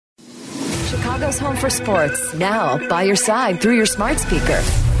Chicago's home for sports, now by your side through your smart speaker.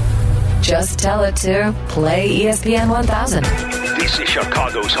 Just tell it to play ESPN 1000. This is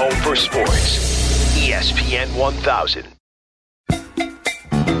Chicago's home for sports, ESPN 1000.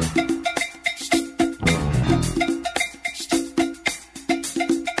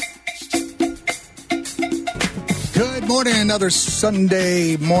 Good morning, another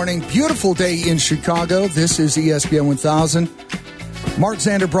Sunday morning. Beautiful day in Chicago. This is ESPN 1000. Mark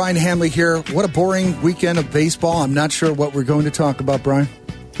Zander, Brian Hanley here. What a boring weekend of baseball. I'm not sure what we're going to talk about, Brian.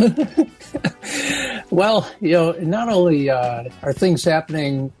 Well, not only are things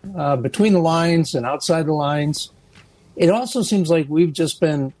happening between the lines and outside the lines, it also seems like we've just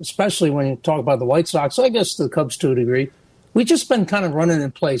been, especially when you talk about the White Sox, I guess the Cubs to a degree, we've just been kind of running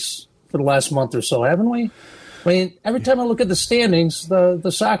in place for the last month or so, haven't we? I mean, every time I look at the standings,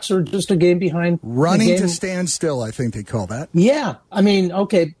 the Sox are just a game behind. Running to stand still, I think they call that. Yeah. I mean,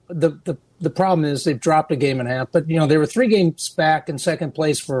 okay, the problem is they've dropped a game and a half, but, they were 3 games back in second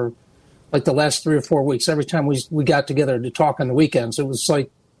place for like the last 3 or 4 weeks. Every time we got together to talk on the weekends, it was like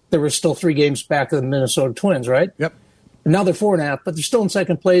there were still 3 games back of the Minnesota Twins, right? Yep. And now they're 4.5, but they're still in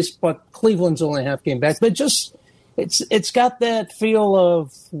second place, but Cleveland's only a half game back. But just... It's got that feel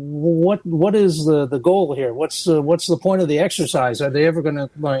of what is the goal here? What's the point of the exercise? Are they ever going to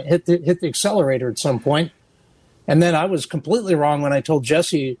hit the accelerator at some point? And then I was completely wrong when I told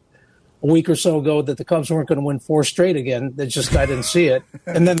Jesse a week or so ago that the Cubs weren't going to win 4 straight again. I didn't see it.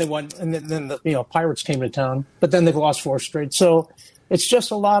 And then they won, and then the Pirates came to town, but then they've lost 4 straight. So it's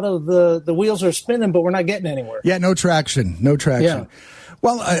just a lot of the wheels are spinning, but we're not getting anywhere. Yeah, no traction. Yeah.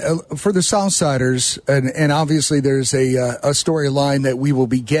 Well, for the Southsiders, and obviously there's a storyline that we will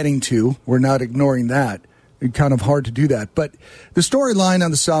be getting to. We're not ignoring that. It's kind of hard to do that. But the storyline on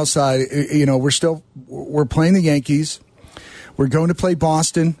the South Side, we're playing the Yankees. We're going to play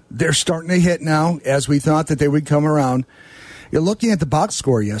Boston. They're starting to hit now, as we thought that they would come around. You're looking at the box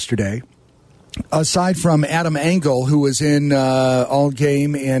score yesterday. Aside from Adam Engel, who was in all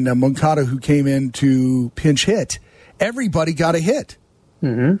game, and Moncada, who came in to pinch hit, everybody got a hit.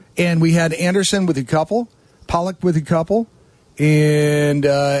 Mm-hmm. And we had Anderson with a couple, Pollock with a couple, and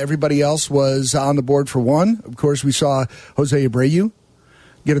everybody else was on the board for 1. Of course, we saw Jose Abreu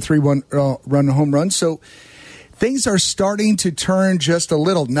get a 3-run home run. So things are starting to turn just a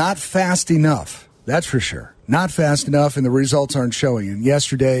little. Not fast enough, that's for sure. Not fast enough, and the results aren't showing. And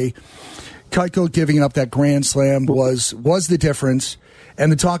yesterday, Keuchel giving up that grand slam was the difference.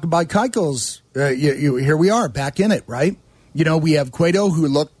 And the talk about Keuchel's, here we are, back in it, right? We have Cueto, who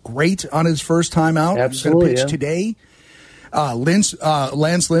looked great on his first time out. Absolutely, he's going to pitch today.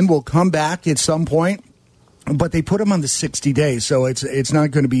 Lance Lynn will come back at some point, but they put him on the 60 days, so it's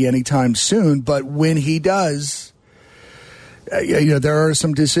not going to be anytime soon. But when he does, there are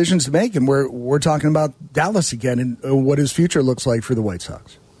some decisions to make, and we're talking about Dallas again and what his future looks like for the White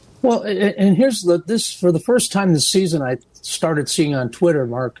Sox. Well, and here's this for the first time this season, I started seeing on Twitter,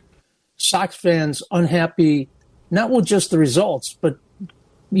 Mark, Sox fans unhappy. Not with just the results, but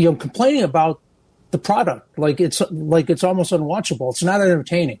complaining about the product, like it's almost unwatchable. It's not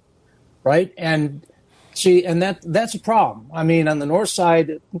entertaining, right? And that's a problem. I mean, on the north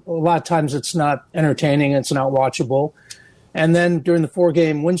side, a lot of times it's not entertaining, it's not watchable. And then during the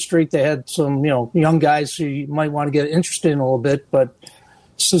 4-game win streak, they had some young guys who you might want to get interested in a little bit, but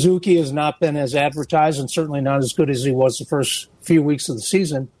Suzuki has not been as advertised and certainly not as good as he was the first few weeks of the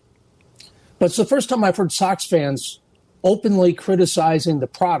season. But it's the first time I've heard Sox fans openly criticizing the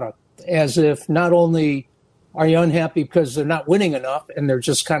product, as if not only are you unhappy because they're not winning enough and they're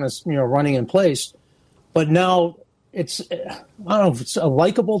just kind of running in place, but now it's, I don't know if it's a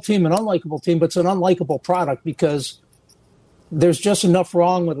likable team, an unlikable team, but it's an unlikable product because there's just enough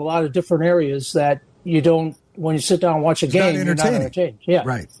wrong with a lot of different areas that you don't, when you sit down and watch a game, you're not entertained. Yeah.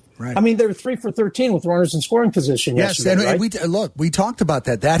 Right. I mean, they were 3 for 13 with runners in scoring position yesterday. Yes, and we talked about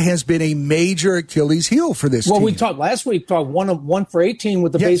that. That has been a major Achilles heel for this team. Well, we talked last week, one for 18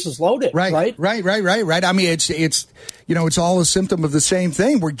 with the bases loaded. Right. I mean, it's all a symptom of the same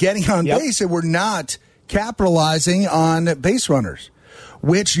thing. We're getting on base and we're not capitalizing on base runners,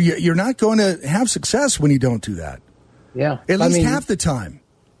 which you're not going to have success when you don't do that. Yeah. At least half the time.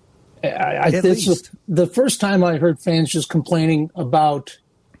 This is the first time I heard fans just complaining about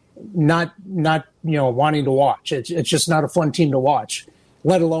not wanting to watch. It's just not a fun team to watch,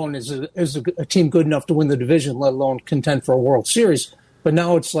 let alone is a team good enough to win the division, let alone contend for a World Series. But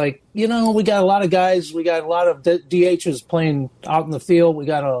now it's like, we got a lot of guys, we got a lot of DHs playing out in the field. We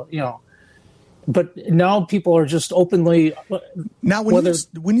got but now people are just openly. Now,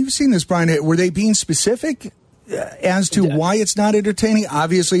 when you've seen this, Brian, were they being specific as to why it's not entertaining.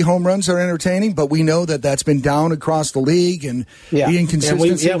 Obviously, home runs are entertaining, but we know that that's been down across the league, and the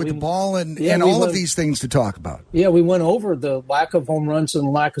inconsistency with the ball and all of these things to talk about. Yeah, we went over the lack of home runs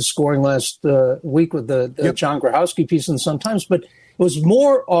and lack of scoring last week with the John Grahowski piece and sometimes, but it was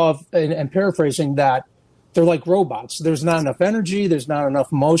more of, and paraphrasing that, they're like robots. There's not enough energy. There's not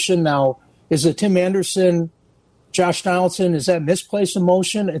enough emotion. Now, is it Tim Anderson, Josh Donaldson, is that misplaced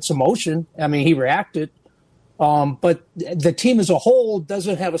emotion? It's emotion. I mean, he reacted. But the team as a whole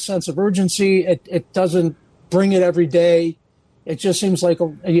doesn't have a sense of urgency. It doesn't bring it every day. It just seems like,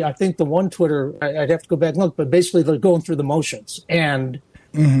 I think the one Twitter, I'd have to go back and look, but basically they're going through the motions, and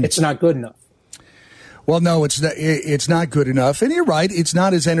it's not good enough. Well, no, it's not good enough. And you're right, it's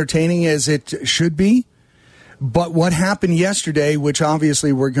not as entertaining as it should be. But what happened yesterday, which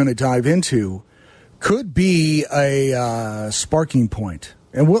obviously we're going to dive into, could be a sparking point.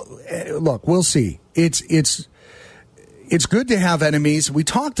 And we'll see. It's good to have enemies. We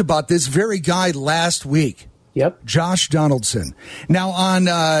talked about this very guy last week. Yep. Josh Donaldson. Now, on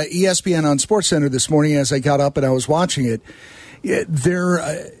ESPN on SportsCenter this morning, as I got up and I was watching it,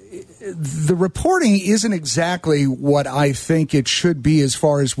 the reporting isn't exactly what I think it should be as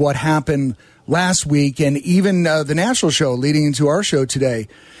far as what happened last week, and even the national show leading into our show today.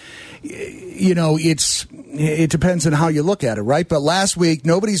 You know, it depends on how you look at it, right? But last week,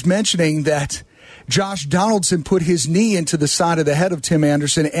 nobody's mentioning that Josh Donaldson put his knee into the side of the head of Tim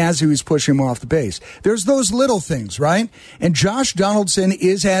Anderson as he was pushing him off the base. There's those little things, right? And Josh Donaldson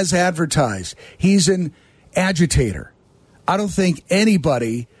is as advertised. He's an agitator. I don't think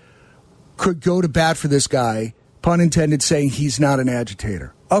anybody could go to bat for this guy, pun intended, saying he's not an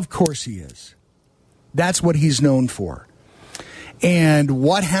agitator. Of course he is. That's what he's known for. And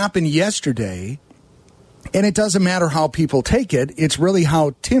what happened yesterday, and it doesn't matter how people take it, it's really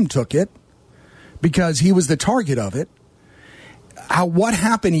how Tim took it, because he was the target of it. What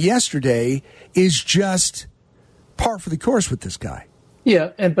happened yesterday is just par for the course with this guy.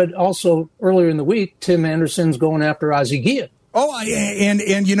 Yeah, but also earlier in the week, Tim Anderson's going after Ozzie Guillen. Oh,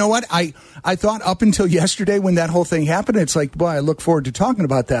 and you know what? I thought up until yesterday when that whole thing happened, it's like, boy, I look forward to talking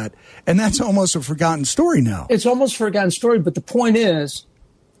about that. And that's almost a forgotten story now. It's almost a forgotten story, but the point is,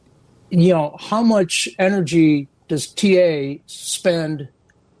 you know, how much energy does TA spend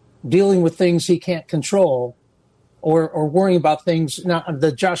dealing with things he can't control or worrying about things? Now,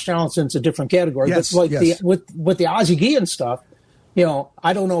 the Josh Donaldson's a different category, yes, but yes. with the Ozzie Guillen stuff, you know,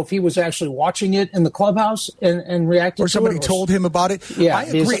 I don't know if he was actually watching it in the clubhouse and reacted to it. Or somebody told him about it. Yeah, I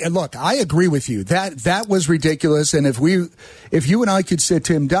agree. And look, I agree with you. That was ridiculous. And if you and I could sit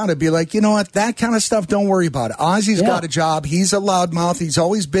him down and be like, you know what, that kind of stuff, don't worry about it. Ozzie's got a job. He's a loudmouth. He's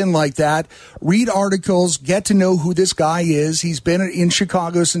always been like that. Read articles. Get to know who this guy is. He's been in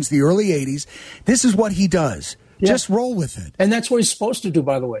Chicago since the early 80s. This is what he does. Yeah. Just roll with it. And that's what he's supposed to do,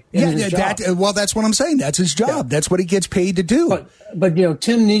 by the way. That's what I'm saying. That's his job. Yeah. That's what he gets paid to do. But you know,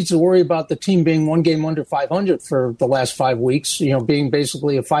 Tim needs to worry about the team being one game under 500 for the last 5 weeks, you know, being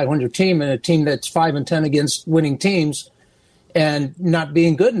basically a 500 team and a team that's 5-10 against winning teams and not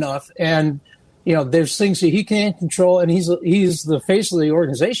being good enough. And, you know, there's things that he can't control, and he's the face of the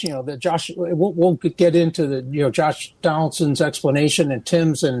organization. You know, that Josh, we'll get into the, you know, Josh Donaldson's explanation and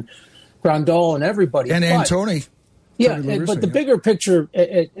Tim's and Grandal and everybody. And Tony. Yeah, but the bigger picture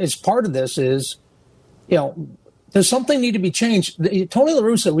as part of this is, you know, does something need to be changed? Tony La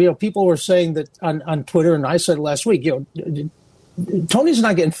Russa, you know, people were saying that on Twitter, and I said last week, you know, Tony's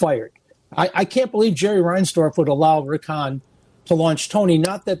not getting fired. I can't believe Jerry Reinsdorf would allow Rick Hahn to launch Tony.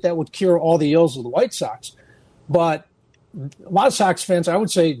 Not that would cure all the ills of the White Sox, but a lot of Sox fans, I would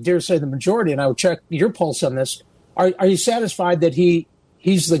say, dare say the majority, and I would check your pulse on this, are you satisfied that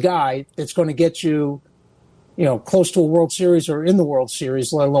he's the guy that's going to get you, you know, close to a World Series or in the World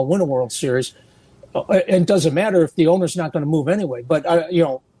Series, let alone win a World Series? And it doesn't matter if the owner's not going to move anyway. But, you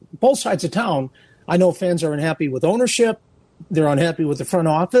know, both sides of town, I know fans are unhappy with ownership. They're unhappy with the front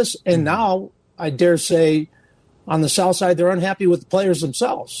office. And now, I dare say, on the south side, they're unhappy with the players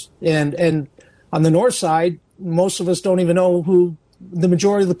themselves. And on the north side, most of us don't even know who the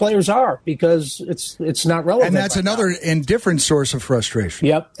majority of the players are because it's not relevant. And that's another and different source of frustration.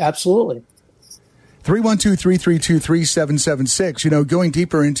 Yep, absolutely. 312-332-3776. You know, going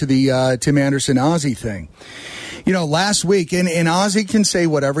deeper into the Tim Anderson Ozzie thing. You know, last week, and Ozzie can say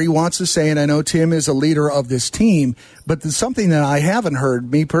whatever he wants to say, and I know Tim is a leader of this team, but there's something that I haven't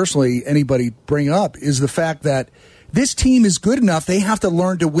heard, me personally, anybody bring up, is the fact that this team is good enough, they have to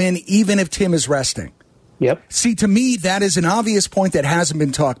learn to win even if Tim is resting. Yep. See, to me, that is an obvious point that hasn't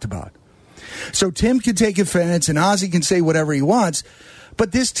been talked about. So Tim can take offense, and Ozzie can say whatever he wants,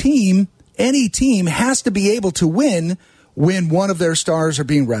 but this team any team has to be able to win when one of their stars are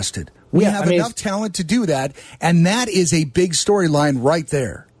being rested. We have enough talent to do that, and that is a big storyline right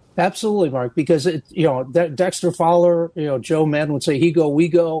there. Absolutely, Mark, because Dexter Fowler, Joe Madden would say, he go, we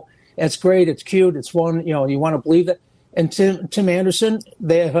go. It's great. It's cute. It's fun. You want to believe that. And Tim Anderson,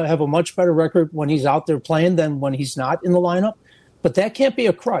 they have a much better record when he's out there playing than when he's not in the lineup. But that can't be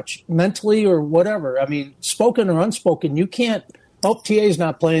a crutch mentally or whatever. I mean, spoken or unspoken, you can't. Oh, TA's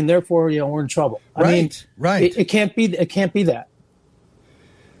not playing, therefore we're in trouble. Right. It can't be. It can't be that.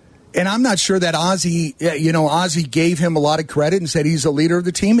 And I'm not sure that Ozzie gave him a lot of credit and said he's the leader of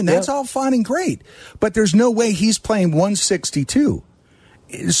the team, and that's all fine and great. But there's no way he's playing 162.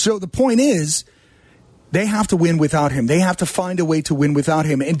 So the point is, they have to win without him. They have to find a way to win without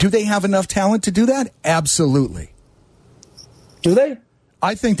him. And do they have enough talent to do that? Absolutely. Do they?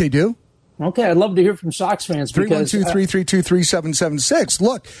 I think they do. Okay, I'd love to hear from Sox fans. 312-332-3776.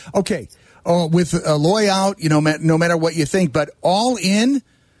 Look, okay, with Loy out, no matter what you think, but all in,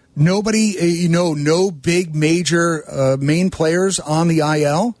 nobody, no big major main players on the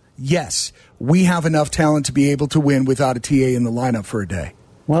IL. Yes, we have enough talent to be able to win without a TA in the lineup for a day.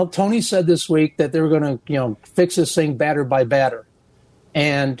 Well, Tony said this week that they were going to, fix this thing batter by batter.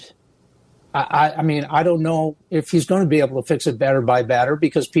 And I mean, I don't know if he's going to be able to fix it batter by batter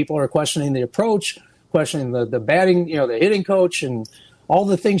because people are questioning the approach, questioning the batting, the hitting coach, and all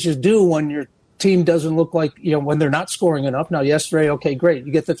the things you do when your team doesn't look like, when they're not scoring enough. Now, yesterday, okay, great.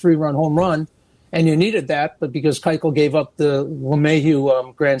 You get the 3-run home run, and you needed that, but because Keuchel gave up the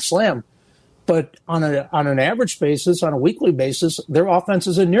LeMahieu grand slam. But on an average basis, on a weekly basis, their offense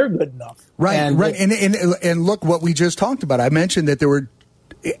isn't near good enough. Right. And look what we just talked about. I mentioned that there were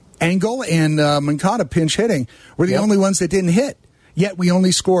Engel and Moncada pinch hitting were the only ones that didn't hit. Yet we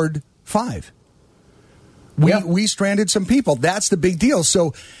only scored 5. We stranded some people. That's the big deal.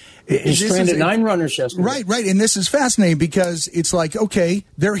 So you stranded 9 runners yesterday. Right. And this is fascinating because it's like, okay,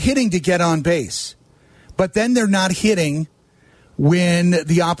 they're hitting to get on base, but then they're not hitting when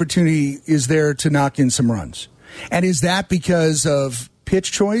the opportunity is there to knock in some runs. And is that because of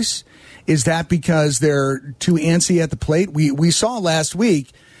pitch choice? Is that because they're too antsy at the plate? We saw last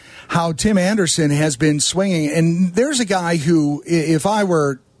week how Tim Anderson has been swinging. And there's a guy who, if I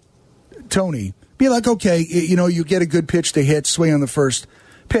were Tony, be like, okay, you get a good pitch to hit, swing on the first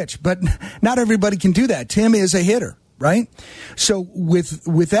pitch. But not everybody can do that. Tim is a hitter, right? So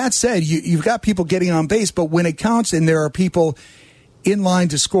with that said, you've got people getting on base, but when it counts and there are people in line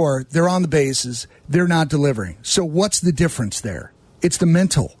to score, they're on the bases, they're not delivering. So what's the difference there? It's the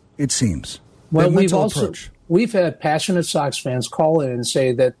mental, it seems. Well, we've had passionate Sox fans call in and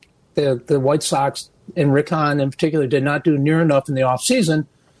say that the White Sox and Rick Hahn in particular did not do near enough in the offseason.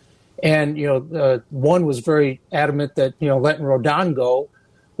 And, one was very adamant that, letting Rodon go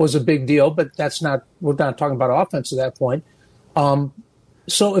was a big deal, but we're not talking about offense at that point.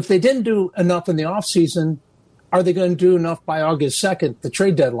 So if they didn't do enough in the offseason, are they going to do enough by August 2nd, the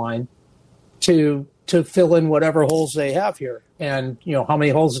trade deadline, to fill in whatever holes they have here? And, how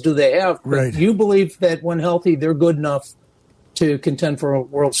many holes do they have? Right. You believe that when healthy, they're good enough to contend for a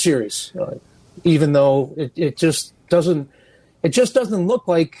World Series, even though it just doesn't look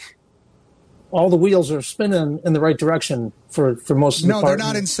like all the wheels are spinning in the right direction for most of the part. No, they're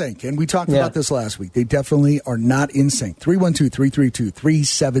not in sync. And we talked about this last week. They definitely are not in sync.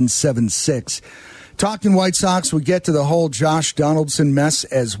 312-332-3776. Talking White Sox, we get to the whole Josh Donaldson mess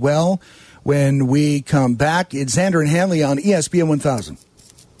as well when we come back. It's Xander and Hanley on ESPN 1000.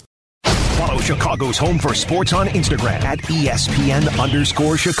 Follow Chicago's Home for Sports on Instagram at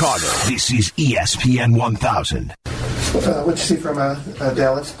ESPN_Chicago. This is ESPN 1000. What'd you see from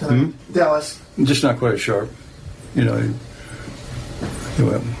Dallas tonight? Dallas. Just not quite sharp. He walked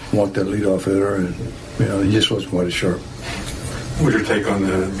that leadoff hitter, and he just wasn't quite as sharp. What's your take on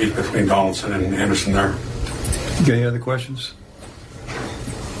the beat between Donaldson and Anderson there? Got any other questions?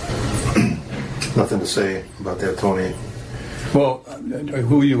 Nothing to say about that, Tony. Well,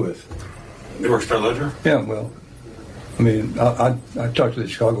 who are you with? They work Star Ledger? Yeah, well, I talked to the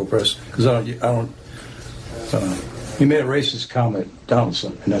Chicago press because I don't. He made a racist comment,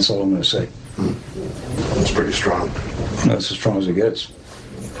 Donaldson, and that's all I'm going to say. That's pretty strong. That's as strong as it gets.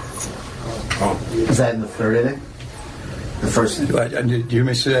 Oh. Is that in the third inning? The first inning? Do you hear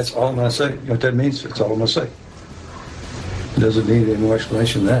me say that's all I'm going to say? You know what that means? That's all I'm going to say. It doesn't need any more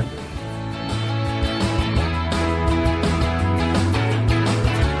explanation than that.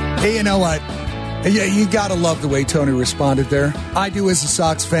 Hey, you know what? You got to love the way Tony responded there. I do as a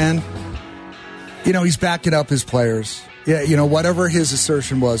Sox fan. He's backing up his players. Yeah, whatever his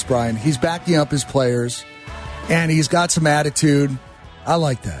assertion was, Brian, he's backing up his players, and he's got some attitude. I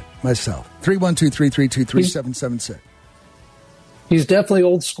like that. myself. 312-332-3776. He's definitely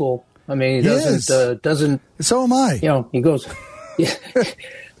old school. I mean, he doesn't. So am I. You know, he goes. Yeah.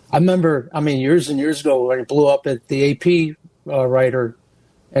 I remember. I mean, years and years ago when he blew up at the AP writer,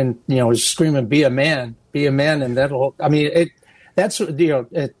 and was screaming, "Be a man, be a man," and that'll. I mean, that's I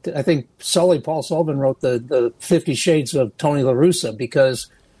think Paul Sullivan wrote the 50 Shades of Tony La Russa, because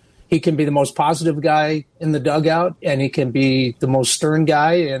he can be the most positive guy in the dugout, and he can be the most stern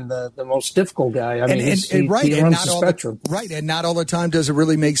guy and the most difficult guy. I mean, he runs the spectrum. And not all the time does it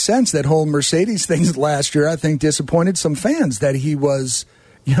really make sense. That whole Mercedes thing last year, I think, disappointed some fans that he was,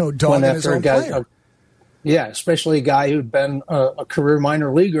 dogging his own player. Yeah, especially a guy who'd been a career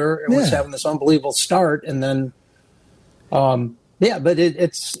minor leaguer and was having this unbelievable start, and then, but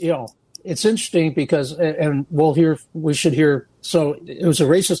it's interesting because, and we should hear. So it was a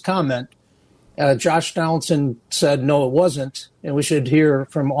racist comment. Josh Donaldson said, no, it wasn't. And we should hear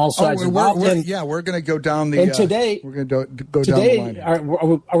from all sides. We're going to go down the. And today, we're going to go down the line.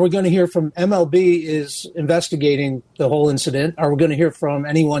 Are we going to hear from MLB is investigating the whole incident? Are we going to hear from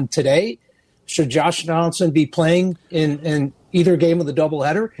anyone today? Should Josh Donaldson be playing in either game of the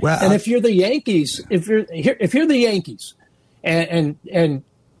doubleheader? Well, and if you're the Yankees, and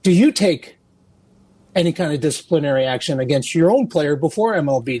do you take any kind of disciplinary action against your own player before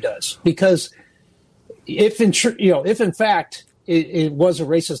MLB does? Because if in fact it was a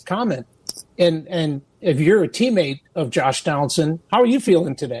racist comment, and if you're a teammate of Josh Donaldson, how are you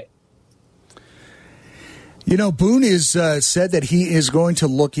feeling today? Boone is said that he is going to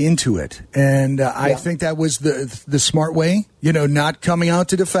look into it, and I think that was the smart way. Not coming out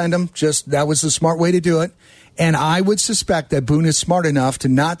to defend him, just that was the smart way to do it. And I would suspect that Boone is smart enough to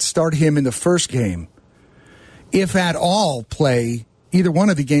not start him in the first game, if at all, play either one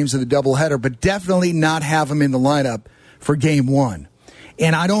of the games of the doubleheader, but definitely not have him in the lineup for game one.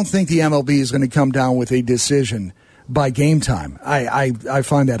 And I don't think the MLB is going to come down with a decision by game time. I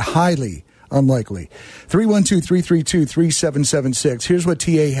find that highly unlikely. 312-332-3776. Here's what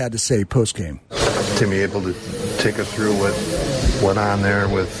TA had to say post-game. Timmy, able to take us through what went on there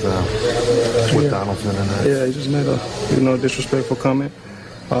with Donaldson and that? Yeah, he just made a disrespectful comment.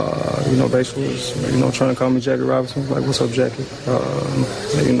 Basically was, trying to call me Jackie Robinson. Like, what's up, Jackie? I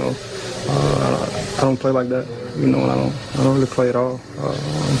don't play like that. And I don't really play at all. I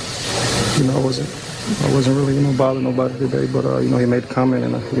wasn't really, bothering nobody today, but, he made a comment,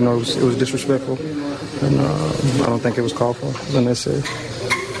 and, it was disrespectful, and I don't think it was called for. It was unnecessary.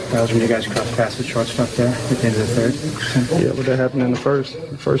 That was when you guys crossed paths with shortstop there at the end of the third? Yeah, but that happened in the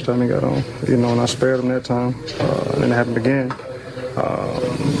first time he got on, and I spared him that time, and then it happened again. It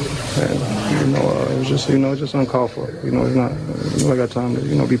was just, just uncalled for. It's not, I got time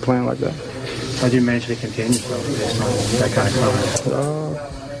to, be playing like that. How did you manage to contain yourself based on that kind of comment?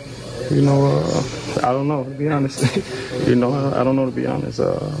 I don't know, to be honest. I don't know, to be honest.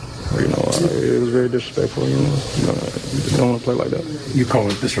 It was very disrespectful. You just don't want to play like that. You call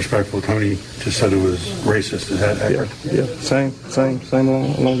it disrespectful. Tony just said it was racist. Is that accurate? Yeah, same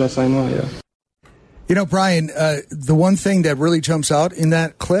along that same line, yeah. Brian, the one thing that really jumps out in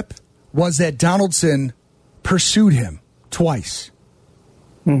that clip was that Donaldson pursued him twice.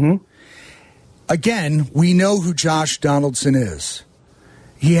 Mm-hmm. Again, we know who Josh Donaldson is.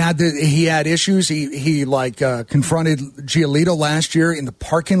 He had issues. He confronted Giolito last year in the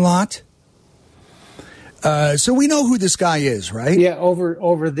parking lot. So we know who this guy is, right? Yeah,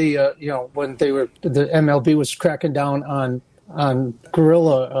 over the when the MLB was cracking down on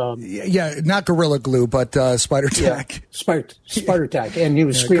Gorilla. Not Gorilla Glue, but Spider Tack. Spider Tack, and he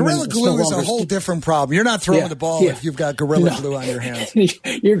was screaming. Gorilla Glue is a whole different problem. You're not throwing the ball if you've got Gorilla Glue on your hands.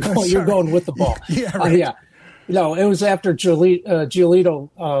 You're going with the ball. Yeah, right. No, it was after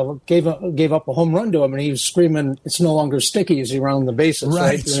Giolito gave up a home run to him, and he was screaming, "It's no longer sticky" as he rounded the bases.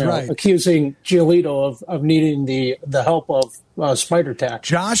 Right. Accusing Giolito of needing the help of Spider Tack.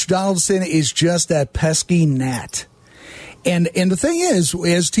 Josh Donaldson is just that pesky gnat. And the thing is,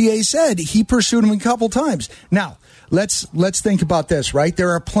 as TA said, he pursued him a couple times. Now, let's think about this, right?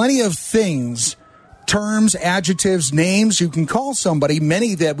 There are plenty of things, terms, adjectives, names you can call somebody,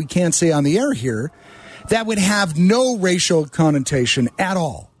 many that we can't say on the air here, that would have no racial connotation at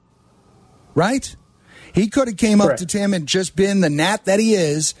all. Right? He could have came up to Tim and just been the gnat that he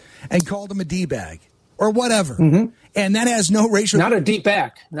is and called him a D-bag or whatever. Mm-hmm. And that has no racial... Not a deep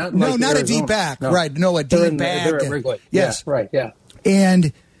back. Not a deep back. No. Right. No, a deep back. They're at Wrigley. Yes. Yeah, right, yeah.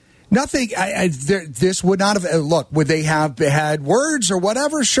 And nothing... this would not have... Look, would they have had words or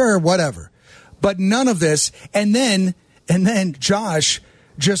whatever? Sure, whatever. But none of this. And then Josh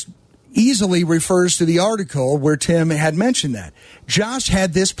just easily refers to the article where Tim had mentioned that. Josh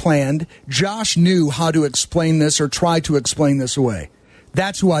had this planned. Josh knew how to explain this or try to explain this away.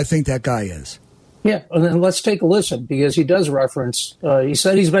 That's who I think that guy is. Yeah, and then let's take a listen, because he does reference, he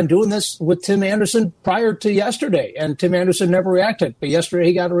said he's been doing this with Tim Anderson prior to yesterday, and Tim Anderson never reacted, but yesterday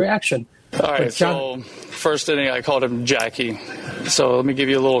he got a reaction. All right, so first inning I called him Jackie. So let me give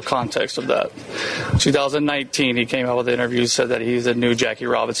you a little context of that. 2019, he came out with an interview, said that he's the new Jackie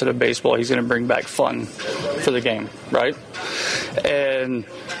Robinson of baseball. He's going to bring back fun for the game, right? And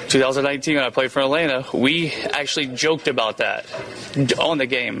 2019, when I played for Atlanta, we actually joked about that on the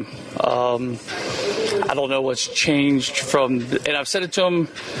game. I don't know what's changed and I've said it to him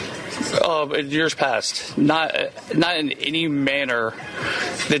in years past, not in any manner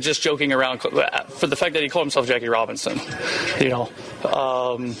than just joking around for the fact that he called himself Jackie Robinson,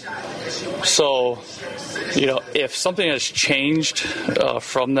 so, if something has changed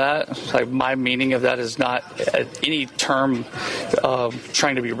from that, like my meaning of that is not any term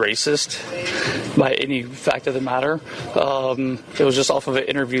trying to be racist by any fact of the matter. It was just off of an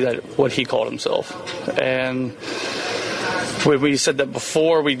interview what he called himself. And when we said that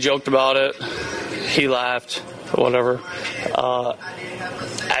before, we joked about it. He laughed, whatever.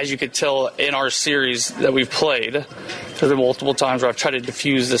 As you could tell in our series that we've played, there were multiple times where I've tried to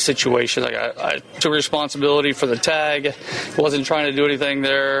diffuse the situation. Like I took responsibility for the tag, wasn't trying to do anything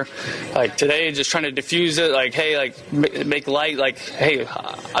there. Like today, just trying to diffuse it. Like, hey, like make light. Like, hey,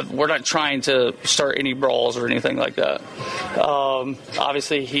 we're not trying to start any brawls or anything like that.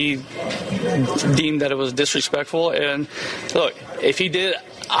 Obviously, he deemed that it was disrespectful. And look, if he did,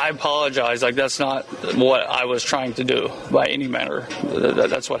 I apologize. Like, that's not what I was trying to do by any manner.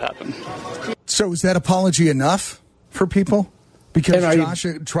 That's what happened. So is that apology enough for people? Because Josh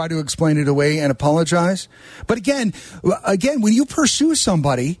tried to explain it away and apologize? But again, when you pursue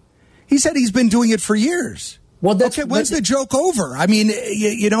somebody, he said he's been doing it for years. Well, when's the joke over? I mean,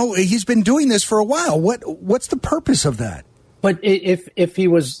 he's been doing this for a while. What's the purpose of that? But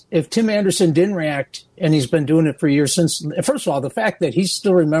if Tim Anderson didn't react, and he's been doing it for years since, first of all, the fact that he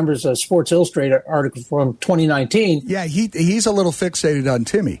still remembers a Sports Illustrated article from 2019. Yeah, he's a little fixated on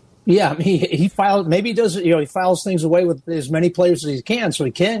Timmy. Yeah, he filed. Maybe he does. He files things away with as many players as he can, so he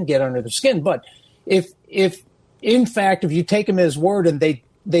can get under the skin. But if in fact, if you take him at his word, and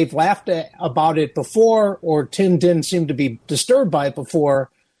they've laughed about it before, or Tim didn't seem to be disturbed by it before.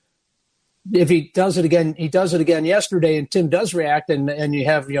 If he does it again, he does it again yesterday, and Tim does react, and you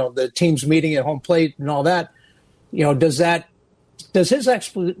have the teams meeting at home plate and all that. Does his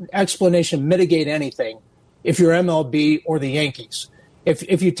explanation mitigate anything if you're MLB or the Yankees?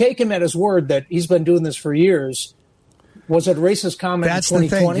 If you take him at his word that he's been doing this for years, was it a racist comment in 2020? That's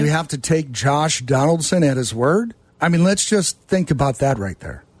the thing. You have to take Josh Donaldson at his word? I mean, let's just think about that right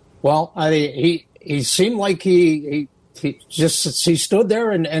there. Well, he seemed like he stood there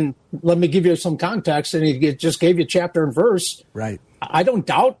and let me give you some context, and he just gave you chapter and verse. Right. I don't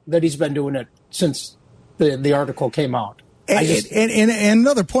doubt that he's been doing it since the article came out. And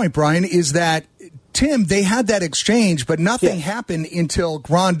another point, Brian, is that Tim, they had that exchange, but nothing happened until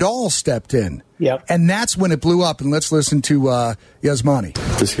Grandal stepped in. Yep. And that's when it blew up. And let's listen to Yasmani.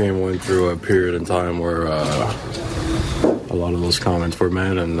 This game went through a period in time where a lot of those comments were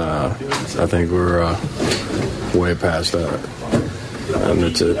made, and I think we're way past that. And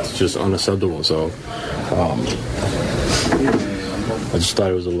it's just unacceptable. So I just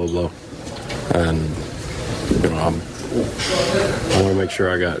thought it was a low blow. And, I want to make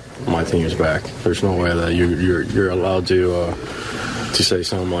sure I got my team's back. There's no way that you're allowed to say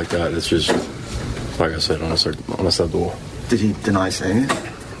something like that. It's just, like I said, unacceptable. Did he deny saying it?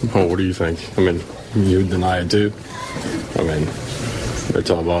 Well, what do you think? I mean, you deny it too. I mean, it's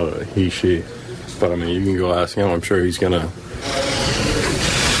all about he, she. But I mean, you can go ask him. I'm sure he's gonna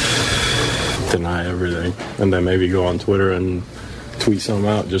deny everything, and then maybe go on Twitter and tweet something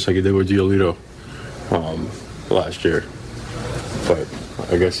out, just like he did with Giolito last year. But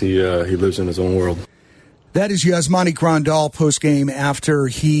I guess he lives in his own world. That is Yasmani Grandal post-game after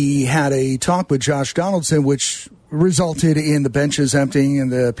he had a talk with Josh Donaldson, which resulted in the benches emptying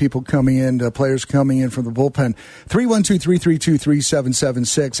and the people coming in, the players coming in from the bullpen.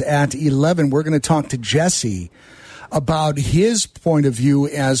 312-332-3776 at 11. We're going to talk to Jesse about his point of view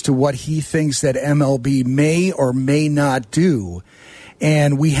as to what he thinks that MLB may or may not do.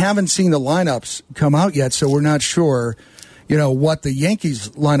 And we haven't seen the lineups come out yet, so we're not sure, what the Yankees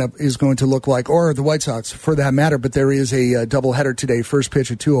lineup is going to look like, or the White Sox for that matter. But there is a doubleheader today. First pitch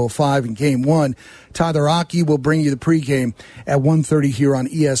at 2:05 in Game 1. Tyler Aki will bring you the pregame at 1:30 here on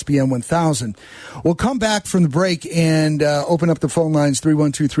ESPN 1000. We'll come back from the break and open up the phone lines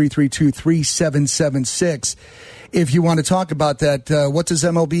 312-332-3776. If you want to talk about that, what does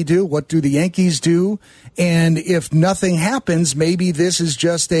MLB do? What do the Yankees do? And if nothing happens, maybe this is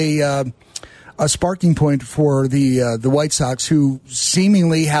just a sparking point for the White Sox, who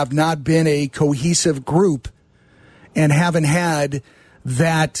seemingly have not been a cohesive group and haven't had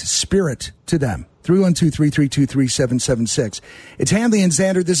that spirit to them. 312-332-3776. It's Hanley and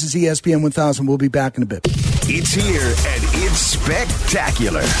Xander. This is ESPN 1000. We'll be back in a bit. It's here, and it's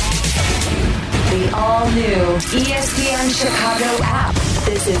spectacular. The all-new ESPN Chicago app.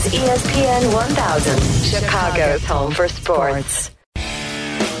 This is ESPN 1000, Chicago's home for sports.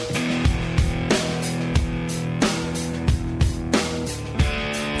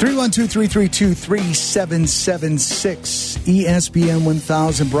 312-332-3776. ESPN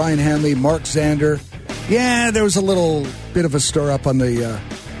 1000. Brian Hanley, Mark Xander. Yeah, there was a little bit of a stir-up on the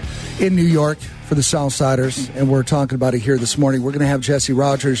in New York for the Southsiders, and we're talking about it here this morning. We're going to have Jesse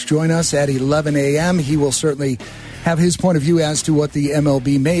Rogers join us at 11 a.m. He will certainly have his point of view as to what the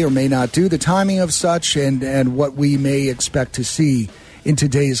MLB may or may not do, the timing of such, and what we may expect to see in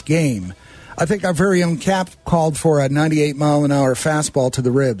today's game. I think our very own Cap called for a 98-mile-an-hour fastball to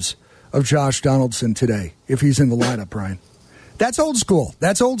the ribs of Josh Donaldson today, if he's in the lineup, Brian. That's old school.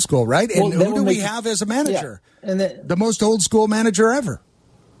 That's old school, right? And who do we have as a manager? Yeah. And the most old school manager ever.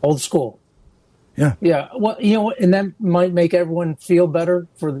 Old school. Yeah. Yeah. Well, and that might make everyone feel better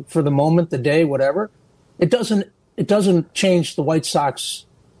for the moment, the day, whatever. It doesn't change the White Sox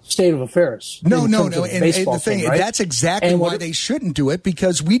state of affairs. No. And the thing, right? That's exactly why they shouldn't do it,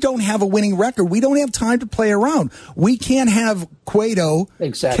 because we don't have a winning record. We don't have time to play around. We can't have Cueto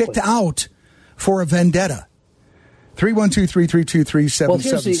kicked out for a vendetta.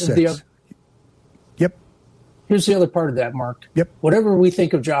 312-332-3776. Yep. Here's the other part of that, Mark. Yep. Whatever we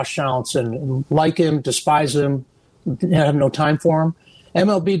think of Josh Donaldson, like him, despise him, have no time for him,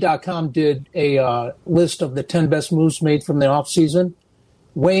 MLB.com did a list of the 10 best moves made from the offseason.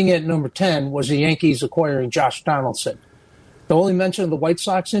 Weighing in at number 10 was the Yankees acquiring Josh Donaldson. The only mention of the White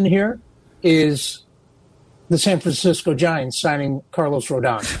Sox in here is the San Francisco Giants signing Carlos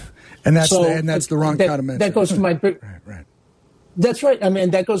Rodon. And that's the wrong kind of mention. That goes to my right. That's right. I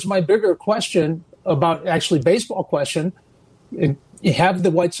mean, that goes to my bigger question about baseball question. Have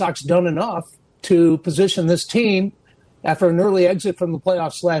the White Sox done enough to position this team after an early exit from the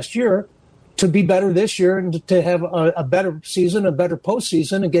playoffs last year to be better this year and to have a better season, a better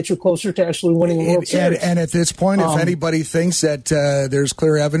postseason, and get you closer to actually winning a World Series? And at this point, if anybody thinks that there's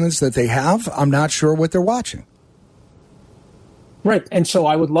clear evidence that they have, I'm not sure what they're watching. Right. And so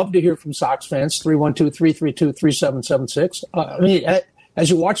I would love to hear from Sox fans, 312-332-3776. I mean, as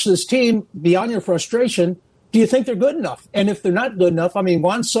you watch this team, beyond your frustration, do you think they're good enough? And if they're not good enough, I mean,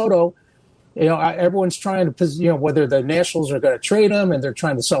 Juan Soto, everyone's trying to, whether the Nationals are going to trade him and they're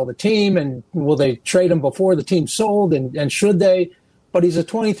trying to sell the team, and will they trade him before the team's sold, and should they? But he's a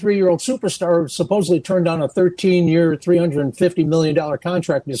 23-year-old superstar, supposedly turned down a 13-year, $350 million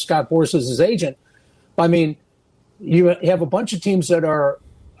contract with Scott Boras as his agent. I mean, you have a bunch of teams that are,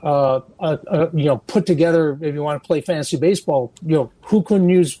 put together. If you want to play fantasy baseball, who couldn't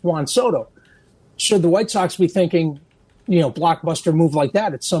use Juan Soto? Should the White Sox be thinking, blockbuster move like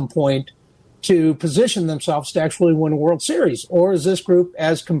that at some point to position themselves to actually win a World Series? Or is this group,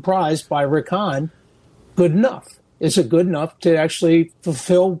 as comprised by Rick Hahn, good enough? Is it good enough to actually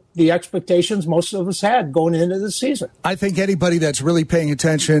fulfill the expectations most of us had going into the season? I think anybody that's really paying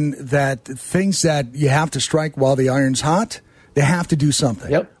attention that thinks that you have to strike while the iron's hot, they have to do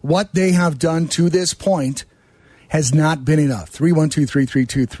something. Yep. What they have done to this point has not been enough.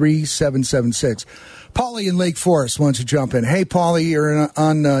 312-332-3776. Paulie in Lake Forest wants to jump in. Hey, Paulie, you're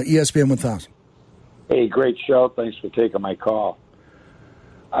on ESPN 1000. Hey, great show. Thanks for taking my call.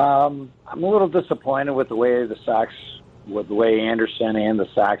 I'm a little disappointed with the way Anderson and the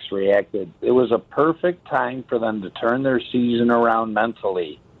Sox reacted. It was a perfect time for them to turn their season around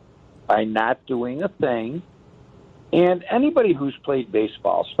mentally by not doing a thing. And anybody who's played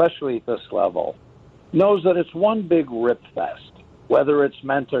baseball, especially at this level, knows that it's one big rip fest, whether it's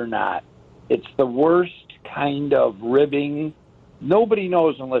meant or not. It's the worst kind of ribbing. Nobody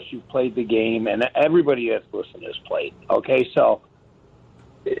knows unless you've played the game, and everybody that's listened has played. Okay, so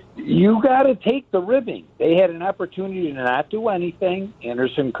you got to take the ribbing. They had an opportunity to not do anything.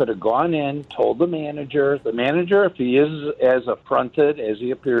 Anderson could have gone in, told the manager, if he is as affronted as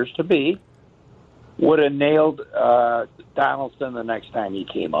he appears to be, would have nailed Donaldson the next time he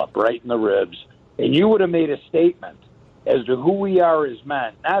came up, right in the ribs, and you would have made a statement as to who we are as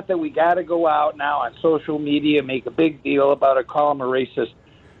men. Not that we got to go out now on social media, make a big deal about it, call him a racist.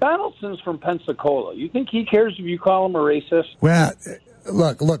 Donaldson's from Pensacola. You think he cares if you call him a racist? Well,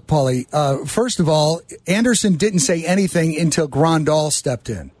 look, Paulie. First of all, Anderson didn't say anything until Grandal stepped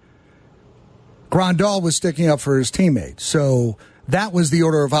in. Grandal was sticking up for his teammate. So that was the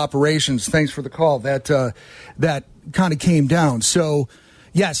order of operations. Thanks for the call. That kind of came down. So,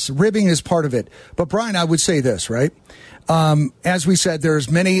 yes, ribbing is part of it. But, Brian, I would say this, right? As we said, there's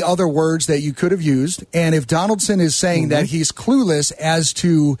many other words that you could have used. And if Donaldson is saying that he's clueless as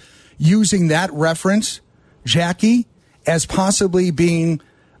to using that reference, Jackie, as possibly being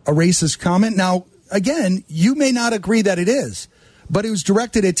a racist comment. Now, again, you may not agree that it is, but it was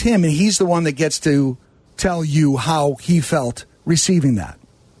directed at Tim, and he's the one that gets to tell you how he felt receiving that.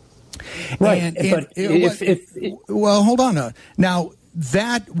 Right. Well, hold on. Now,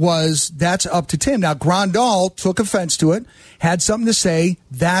 that's up to Tim. Now, Grandal took offense to it, had something to say.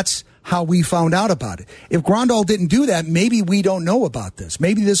 That's how we found out about it. If Grandal didn't do that, maybe we don't know about this.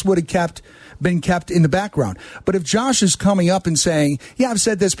 Maybe this would have been kept in the background. But if Josh is coming up and saying, yeah, I've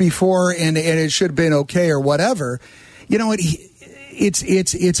said this before and it should have been okay or whatever, you know,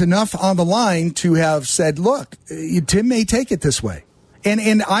 it's enough on the line to have said, look, Tim may take it this way.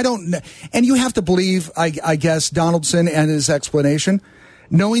 And I don't, and you have to believe, I guess, Donaldson and his explanation.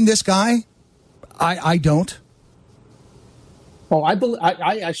 Knowing this guy, I don't. Well,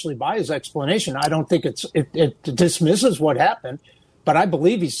 I actually buy his explanation. I don't think it dismisses what happened, but I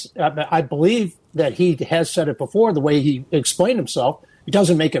believe that he has said it before. The way he explained himself, it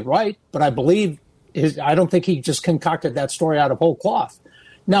doesn't make it right, but I don't think he just concocted that story out of whole cloth.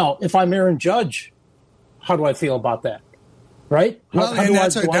 Now, if I'm Aaron Judge, how do I feel about that? Right? Well,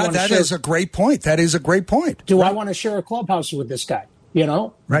 that is a great point. That is a great point. Do I want to share a clubhouse with this guy? You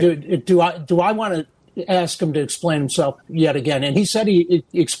know, right. Do I want to ask him to explain himself yet again? And he said he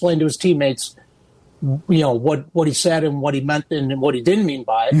explained to his teammates, you know, what he said and what he meant and what he didn't mean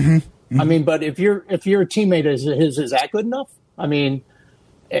by it. Mm-hmm. I mean, but if you're a teammate, is that good enough? I mean,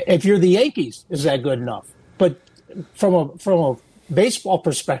 if you're the Yankees, is that good enough? But from a baseball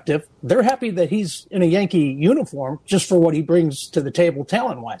perspective, they're happy that he's in a Yankee uniform just for what he brings to the table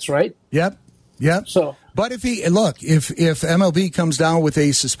talent-wise, right? Yep. So, but if MLB comes down with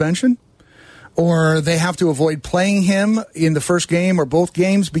a suspension, or they have to avoid playing him in the first game or both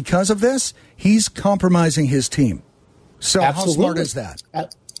games because of this, he's compromising his team. So absolutely. How smart is that?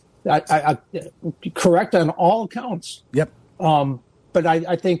 I correct on all accounts. Yep. But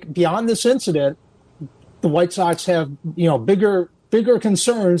I think beyond this incident, the White Sox have, you know, bigger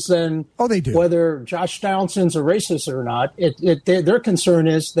concerns than they do. Whether Josh Donaldson's a racist or not. Their concern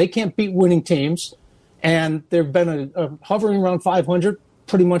is they can't beat winning teams, and they've been hovering around 500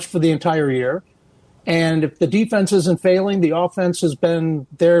 pretty much for the entire year. And if the defense isn't failing, the offense has been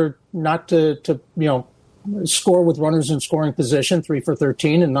there not to score with runners in scoring position, 3 for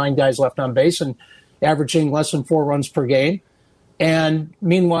 13 and 9 guys left on base and averaging less than 4 runs per game. And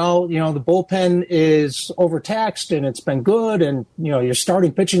meanwhile, you know, the bullpen is overtaxed and it's been good. And, you know, your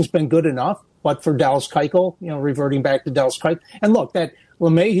starting pitching's been good enough. But for Dallas Keuchel, you know, reverting back to Dallas Keuchel. And look, that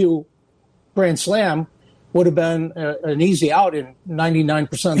LeMahieu grand slam would have been an easy out in 99%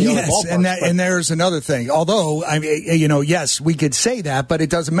 of the other ballparks. And there's another thing. Although, I mean, you know, yes, we could say that, but it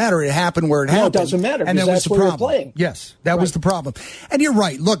doesn't matter. It happened where it happened. No, it doesn't matter. And that was the problem. Playing. Yes, that was the problem. And you're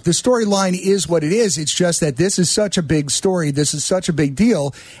right. Look, the storyline is what it is. It's just that this is such a big story. This is such a big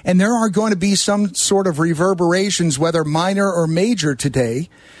deal. And there are going to be some sort of reverberations, whether minor or major today.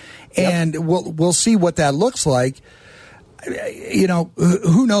 And we'll see what that looks like. You know,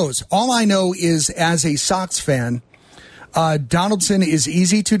 who knows? All I know is, as a Sox fan, Donaldson is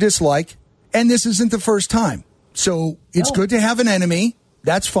easy to dislike, and this isn't the first time. So it's good to have an enemy.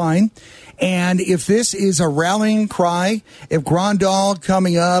 That's fine. And if this is a rallying cry, if Grandal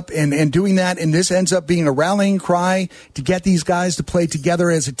coming up and doing that, and this ends up being a rallying cry to get these guys to play together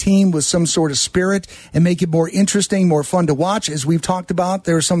as a team with some sort of spirit and make it more interesting, more fun to watch, as we've talked about,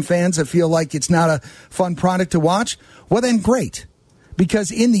 there are some fans that feel like it's not a fun product to watch. Well, then great,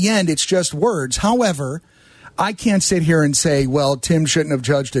 because in the end, it's just words. However, I can't sit here and say, well, Tim shouldn't have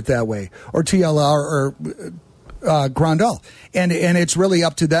judged it that way, or TLR, or Grandal. And it's really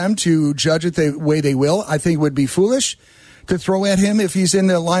up to them to judge it the way they will. I think it would be foolish to throw at him if he's in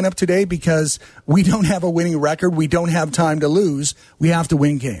the lineup today, because we don't have a winning record. We don't have time to lose. We have to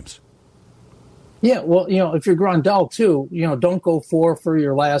win games. Yeah, well, you know, if you're Grandal too, you know, don't go for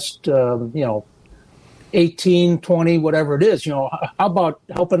your last, 18, 20, whatever it is. How about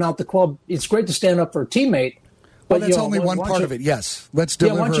helping out the club? It's great to stand up for a teammate. Well, that's only one part of it. Yes, let's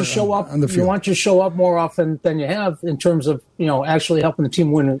deliver. Why don't you show up on the field? You want to show up more often than you have in terms of actually helping the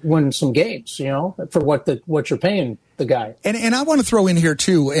team win some games. For what you're paying the guy. And I want to throw in here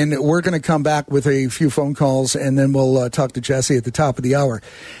too, and we're going to come back with a few phone calls, and then we'll talk to Jesse at the top of the hour.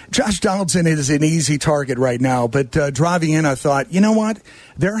 Josh Donaldson is an easy target right now, but driving in, I thought, you know what?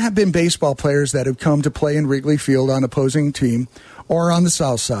 There have been baseball players that have come to play in Wrigley Field on opposing team or on the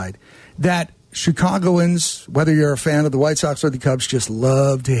South Side that Chicagoans, whether you're a fan of the White Sox or the Cubs, just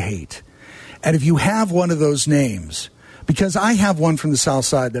love to hate. And if you have one of those names, because I have one from the South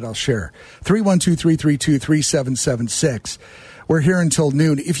Side that I'll share, 312-332-3776. We're here until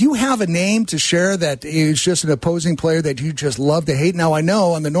noon. If you have a name to share that is just an opposing player that you just love to hate. Now, I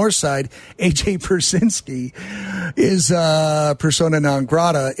know on the North Side, A.J. Pierzynski is persona non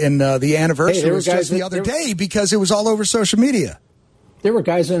grata, and the anniversary was just the other day because it was all over social media. There were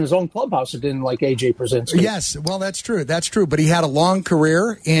guys in his own clubhouse that didn't like A.J. Pierzynski. Yes, well, that's true. That's true. But he had a long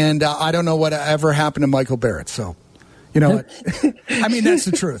career, and I don't know what ever happened to Michael Barrett. So, you know what? I mean, that's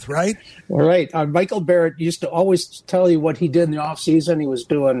the truth, right? All right. Michael Barrett used to always tell you what he did in the offseason. He was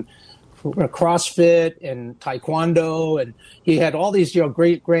doing CrossFit and Taekwondo, and he had all these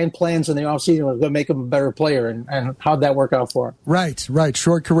great grand plans in the offseason was going to make him a better player. And how'd that work out for him? Right.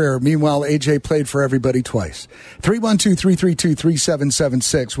 Short career. Meanwhile, AJ played for everybody twice.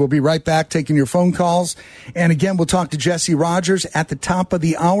 312-332-3776. We'll be right back taking your phone calls. And again, we'll talk to Jesse Rogers at the top of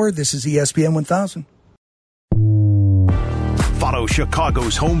the hour. This is ESPN 1000. Follow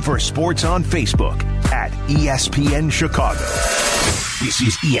Chicago's Home for Sports on Facebook at ESPN Chicago. This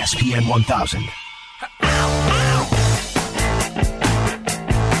is ESPN 1000.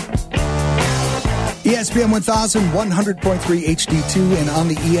 ESPN 1000, 100.3 HD2, and on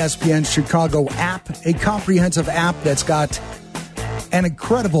the ESPN Chicago app, a comprehensive app that's got an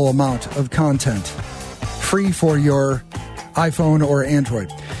incredible amount of content free for your iPhone or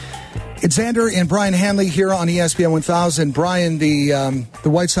Android. It's Xander and Brian Hanley here on ESPN 1000. Brian, the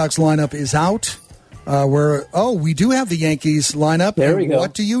White Sox lineup is out. We do have the Yankees lineup. There we go.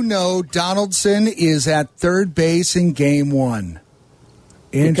 What do you know? Donaldson is at third base in Game 1.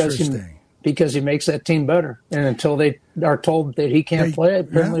 Interesting. Because he makes that team better. And until they are told that he can't play,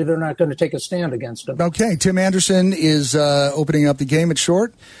 apparently they're not going to take a stand against him. Okay, Tim Anderson is opening up the game at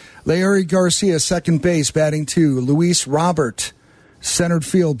short. Leury Garcia, second base, batting 2. Luis Robert, centered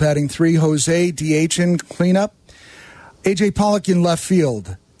field, batting 3. Jose DH cleanup. A.J. Pollock in left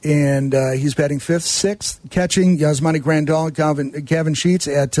field, and he's batting 5th. 6th, catching Yasmani Grandal, Gavin Sheets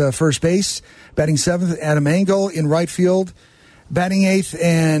at first base. Batting 7th, Adam Engel in right field. Batting 8th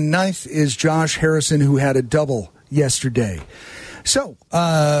and 9th is Josh Harrison, who had a double yesterday. So,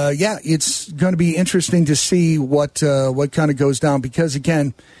 it's going to be interesting to see what kind of goes down because,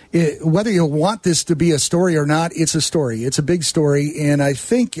 again, whether you want this to be a story or not, it's a story. It's a big story, and I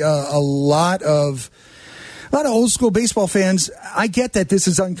think a lot of old school baseball fans, I get that this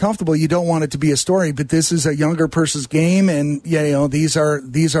is uncomfortable. You don't want it to be a story, but this is a younger person's game, and these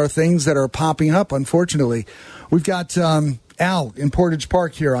are things that are popping up. Unfortunately, we've got Al in Portage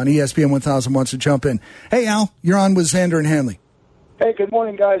Park here on ESPN 1000 wants to jump in. Hey, Al, you're on with Xander and Hanley. Hey, good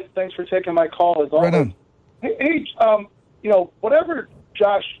morning, guys. Thanks for taking my call. As always. Right on. Whatever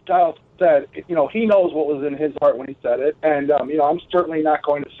Josh Giles said, he knows what was in his heart when he said it, and I'm certainly not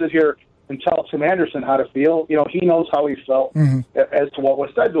going to sit here and tell Tim Anderson how to feel. He knows how he felt as to what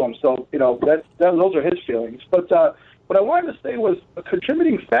was said to him. So, those are his feelings. But what I wanted to say was a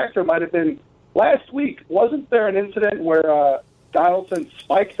contributing factor might have been last week. Wasn't there an incident where Donaldson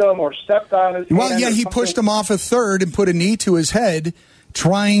spiked him or stepped on his hand? Well, yeah, he pushed him off a third and put a knee to his head,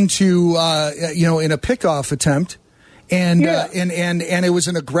 trying to, in a pickoff attempt. And it was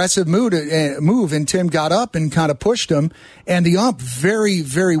an aggressive move, and Tim got up and kind of pushed him, and the ump very,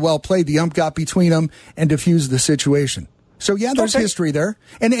 very well played. The ump got between them and diffused the situation. So, there's history there.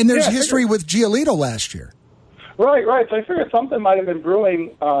 And there's history with Giolito last year. Right. So I figured something might have been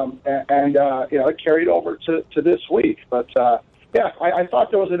brewing, it carried over to this week. But, I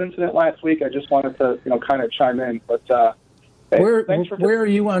thought there was an incident last week. I just wanted to, kind of chime in. But where are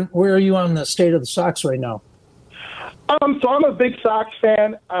you on the state of the Sox right now? So I'm a big Sox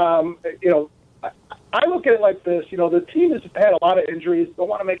fan. I look at it like this. The team has had a lot of injuries. Don't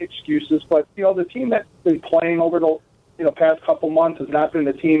want to make excuses, but the team that's been playing over the past couple months has not been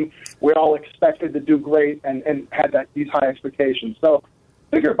the team we all expected to do great and had these high expectations. So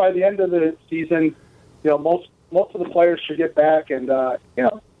I figure by the end of the season, most of the players should get back, and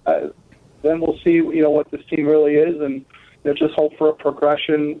then we'll see what this team really is, and just hope for a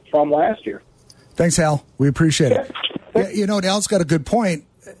progression from last year. Thanks, Al. We appreciate it. Yeah, Al's got a good point.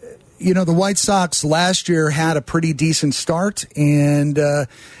 The White Sox last year had a pretty decent start, and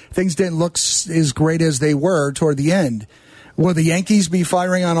things didn't look as great as they were toward the end. Will the Yankees be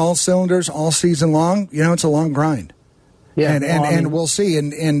firing on all cylinders all season long? It's a long grind. Yeah, and we'll see.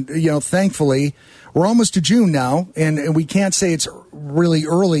 And thankfully, we're almost to June now, and we can't say it's really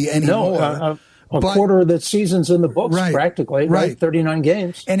early anymore. No, a quarter of the season's in the books, practically, right? 39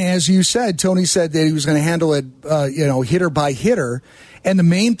 games. And as you said, Tony said that he was going to handle it, hitter by hitter. And the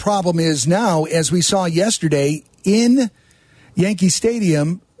main problem is now, as we saw yesterday in Yankee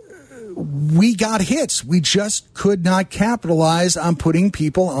Stadium, we got hits. We just could not capitalize on putting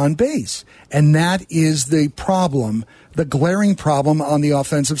people on base. And that is the problem, the glaring problem on the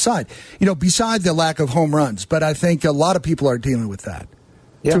offensive side. Beside the lack of home runs, but I think a lot of people are dealing with that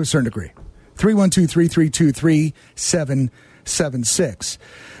to a certain degree. 312-332-3776.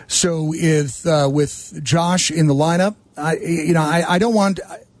 So with Josh in the lineup, I don't want,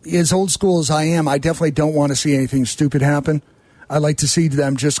 as old school as I am, I definitely don't want to see anything stupid happen. I like to see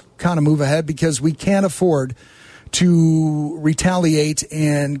them just kind of move ahead because we can't afford to retaliate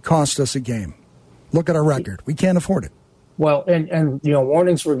and cost us a game. Look at our record. We can't afford it. Well, and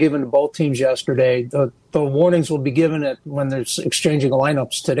warnings were given to both teams yesterday. The warnings will be given when they're exchanging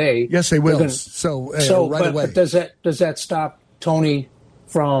lineups today. Yes, they will. Right away. But does that stop Tony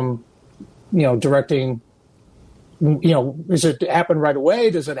from, directing? Does it happen right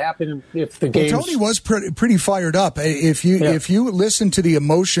away? Does it happen if the game? Tony was pretty fired up. If you listen to the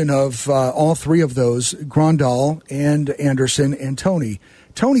emotion of all three of those, Grandal and Anderson and Tony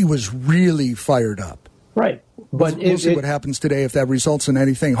was really fired up. Right. But we'll see what happens today if that results in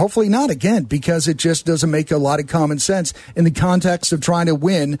anything. Hopefully not again, because it just doesn't make a lot of common sense in the context of trying to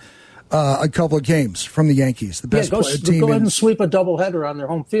win a couple of games from the Yankees, the best team. Go ahead and sweep a doubleheader on their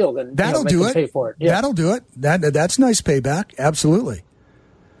home field, and that'll do it. Pay for it. Yeah. That'll do it. That's nice payback. Absolutely.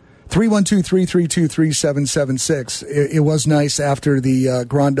 312-332-3776. It was nice after the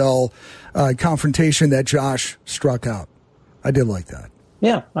Grandal confrontation that Josh struck out. I did like that.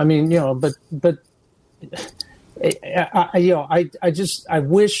 Yeah, I mean, but. I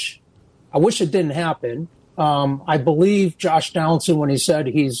wish it didn't happen. I believe Josh Donaldson when he said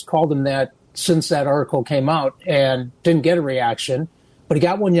he's called him that since that article came out and didn't get a reaction, but he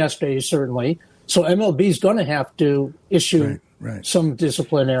got one yesterday certainly. So MLB is going to have to issue some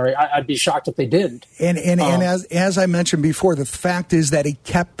disciplinary. I'd be shocked if they didn't. And as I mentioned before, the fact is that he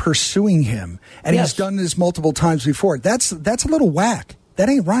kept pursuing him, and he's done this multiple times before. That's a little whack. That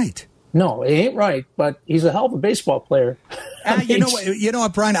ain't right. No, it ain't right, but he's a hell of a baseball player. You know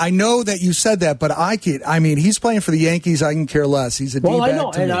what, Brian? I know that you said that, but he's playing for the Yankees. I can care less. He's a D-bag. Well, I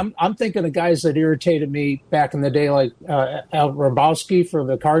know, and I'm thinking of guys that irritated me back in the day, like Al Hrabosky for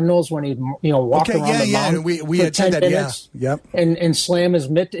the Cardinals when he'd walk around the mound we for had 10 said minutes, and slam his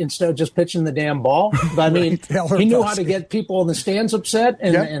mitt instead of just pitching the damn ball. But, he knew how to get people in the stands upset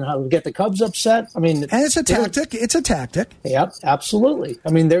and how to get the Cubs upset. And it's a tactic. It's a tactic. Yep, absolutely.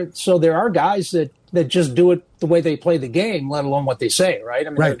 There are guys that just do it the way they play the game, let alone what they say, right?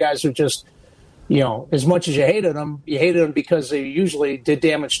 There are guys who just, as much as you hated them because they usually did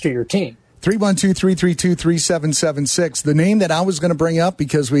damage to your team. 312-332-3776. The name that I was going to bring up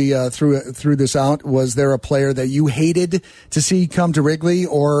because we threw this out, was there a player that you hated to see come to Wrigley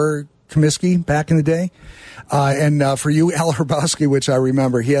or Comiskey back in the day? And for you, Al Hrabosky, which I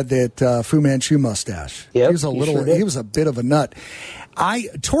remember, he had that Fu Manchu mustache. Yep, he was a bit of a nut.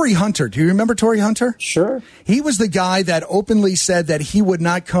 Torrey Hunter. Do you remember Torrey Hunter? Sure. He was the guy that openly said that he would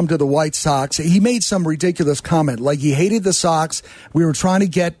not come to the White Sox. He made some ridiculous comment, like he hated the Sox. We were trying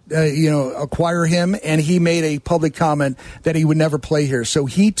to acquire him, and he made a public comment that he would never play here. So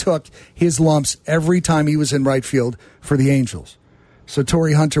he took his lumps every time he was in right field for the Angels. So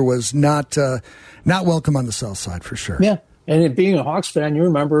Torrey Hunter was not welcome on the South Side for sure. Yeah. And being a Hawks fan, you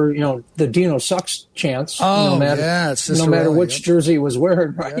remember, the Dino sucks chants. Oh, no matter which jersey he was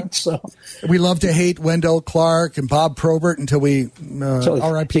wearing, right? Yeah. So we love to hate Wendell Clark and Bob Probert until we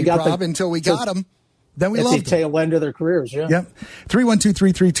R.I.P. Bob until we got him. Then we loved them. At the tail end of their careers, yeah. Yep.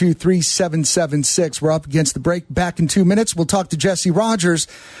 312-332-3776. We're up against the break. Back in 2 minutes. We'll talk to Jesse Rogers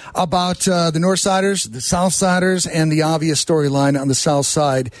about the Northsiders, the Southsiders, and the obvious storyline on the South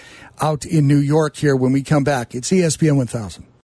Side out in New York here when we come back. It's ESPN 1000.